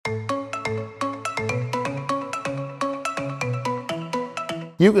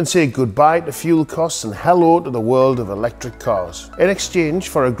You can say goodbye to fuel costs and hello to the world of electric cars. In exchange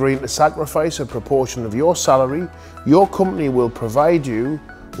for agreeing to sacrifice a proportion of your salary, your company will provide you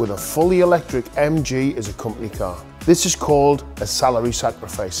with a fully electric MG as a company car. This is called a salary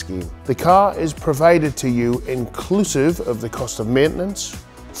sacrifice scheme. The car is provided to you inclusive of the cost of maintenance,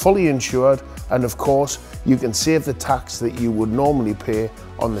 fully insured, and of course, you can save the tax that you would normally pay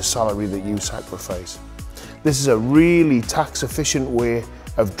on the salary that you sacrifice. This is a really tax efficient way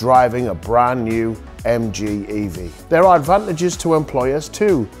of driving a brand new MG EV. There are advantages to employers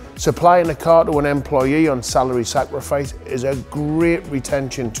too. Supplying a car to an employee on salary sacrifice is a great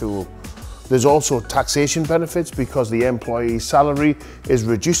retention tool. There's also taxation benefits because the employee's salary is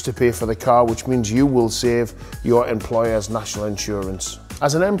reduced to pay for the car, which means you will save your employer's national insurance.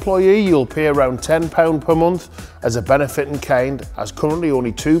 As an employee, you'll pay around £10 per month as a benefit in kind, as currently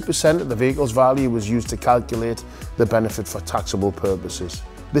only 2% of the vehicle's value was used to calculate the benefit for taxable purposes.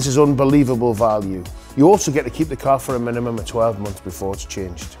 This is unbelievable value. You also get to keep the car for a minimum of 12 months before it's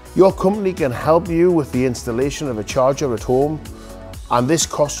changed. Your company can help you with the installation of a charger at home, and this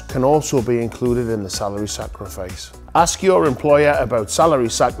cost can also be included in the salary sacrifice. Ask your employer about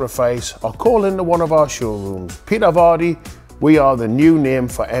salary sacrifice or call into one of our showrooms. Peter Vardy, we are the new name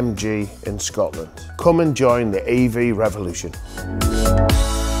for MG in Scotland. Come and join the EV revolution.